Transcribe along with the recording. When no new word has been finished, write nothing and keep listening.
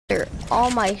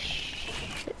all my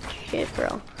shit,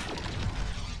 bro.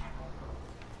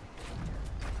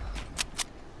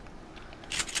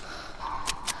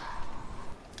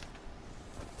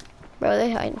 Bro,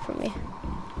 they hiding from me.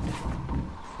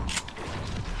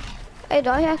 Hey, do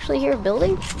I actually hear a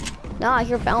building? No, I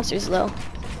hear bouncers though.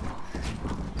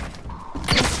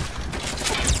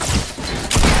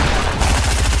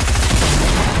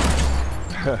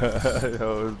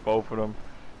 Yo, it's both of them.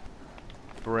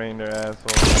 Brain their asshole.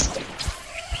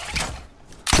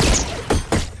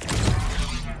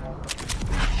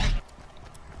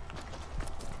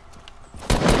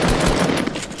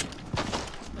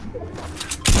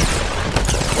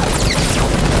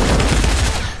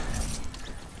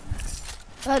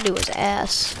 That dude was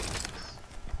ass.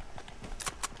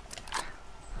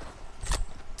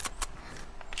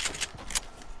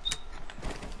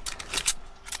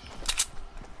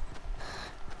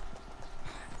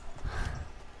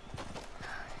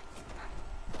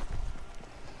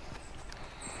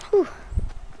 Whew.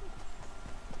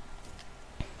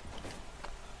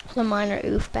 There's a minor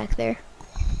oof back there.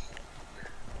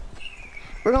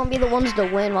 We're gonna be the ones to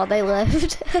win while they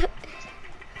left.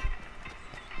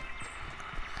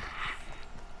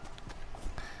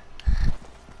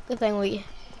 Good thing we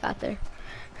got there.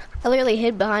 I literally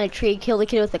hid behind a tree, killed a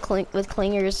kid with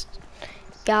clingers.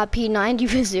 Got P90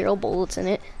 with 0 bullets in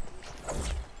it.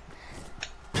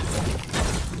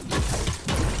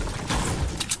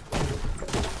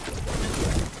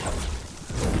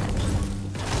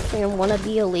 And one of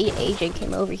the elite agent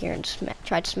came over here and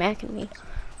tried smacking me.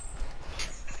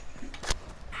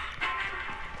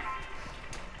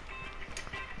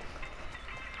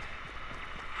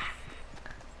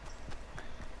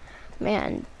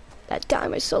 Man, that time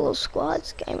my solo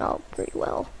squads came out pretty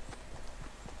well.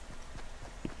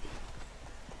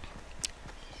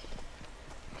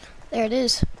 There it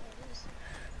is.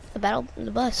 The battle in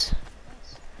the bus.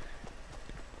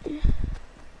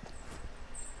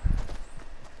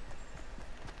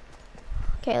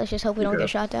 Okay, let's just hope we don't get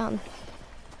shot down.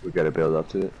 We gotta build up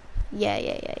to it. Yeah.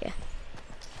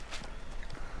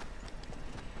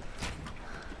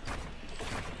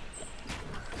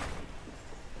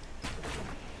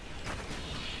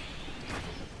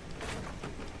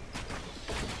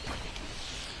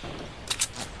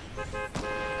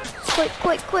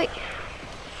 Quick.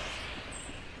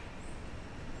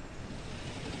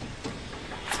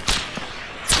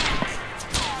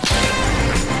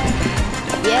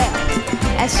 Yeah,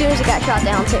 as soon as it got shot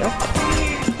down too.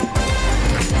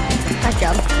 Nice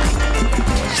job.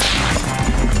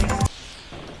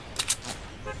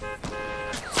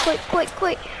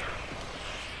 Quick.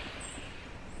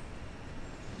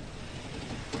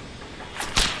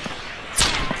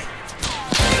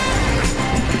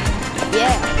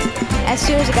 Yeah, as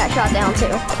soon as it got shot down too.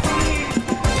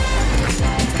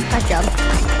 Nice job.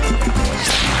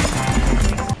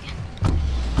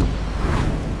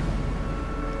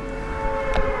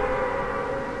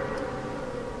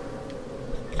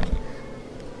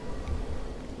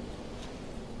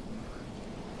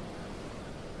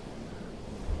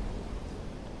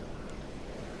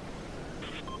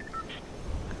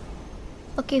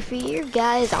 Okay, for you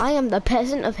guys, I am the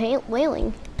peasant of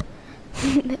whaling.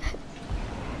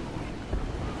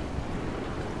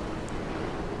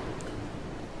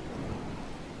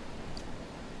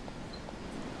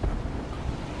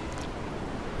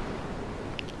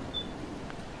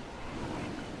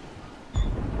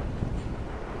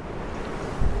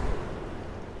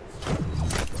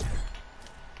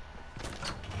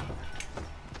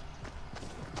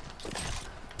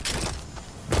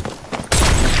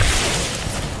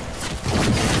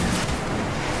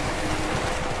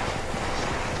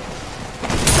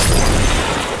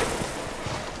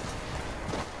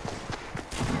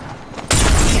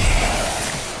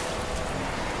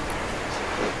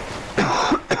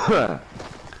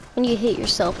 When you hit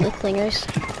yourself with clingers.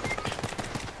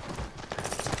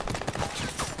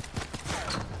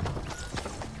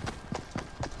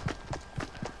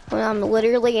 When I'm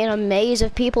literally in a maze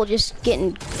of people just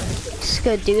getting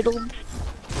skadoodled.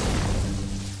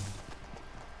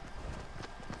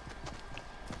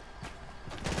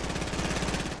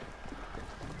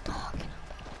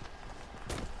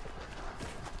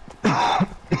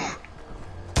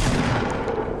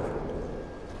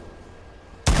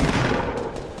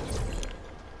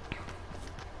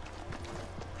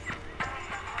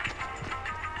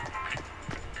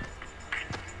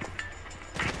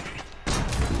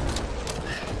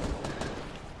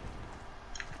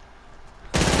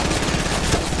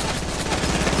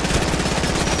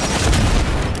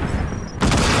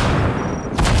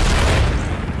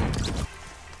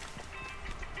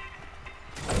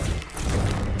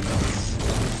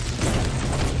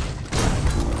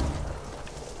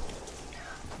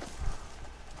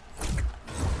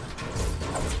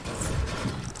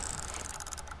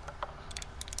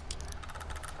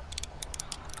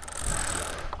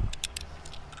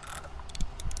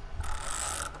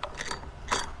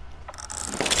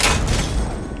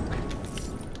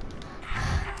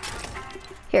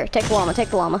 Here, take the llama, take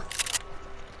the llama.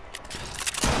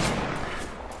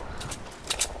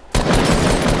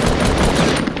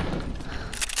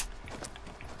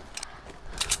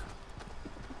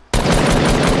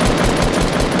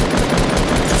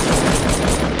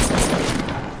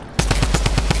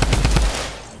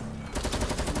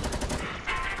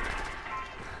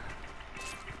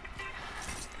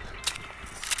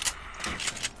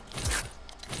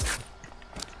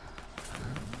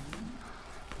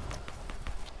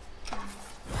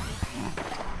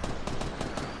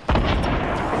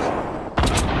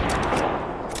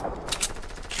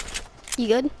 You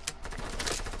good?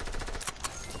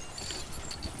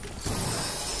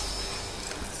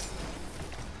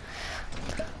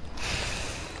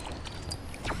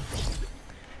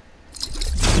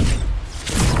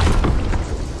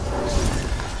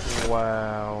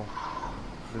 Wow.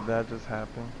 Did that just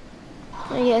happen?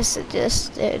 Yes, it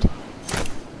just did.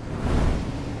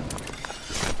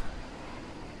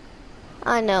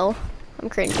 I know.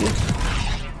 I'm cringy.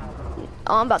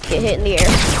 Oh, I'm about to get hit in the air.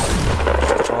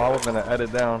 Oh, I was gonna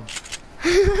edit down.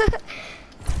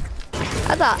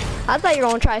 I thought you were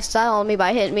gonna try to style on me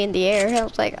by hitting me in the air. I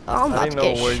was like, oh, I'm about to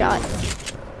get shot.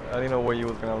 I didn't know where you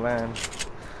was gonna land.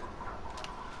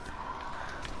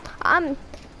 I'm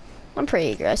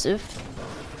pretty aggressive.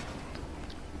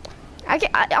 I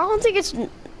don't think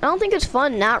it's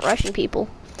fun not rushing people.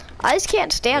 I just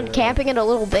can't stand camping in a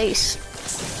little base.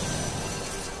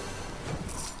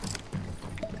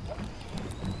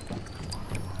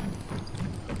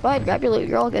 Go ahead, grab your loot.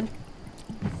 You're all good.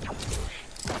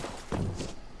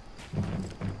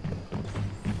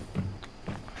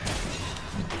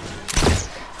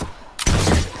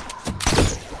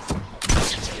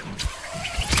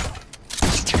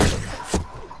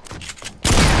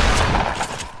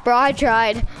 Bro, I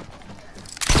tried.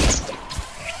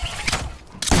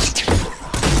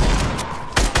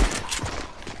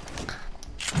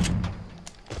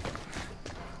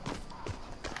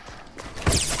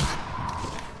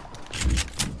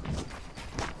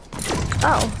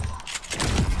 Oh.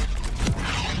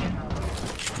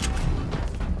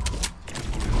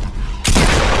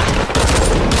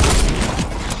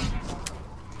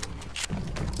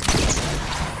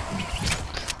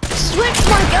 Switch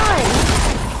my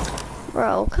gun!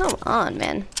 Bro, come on,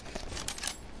 man.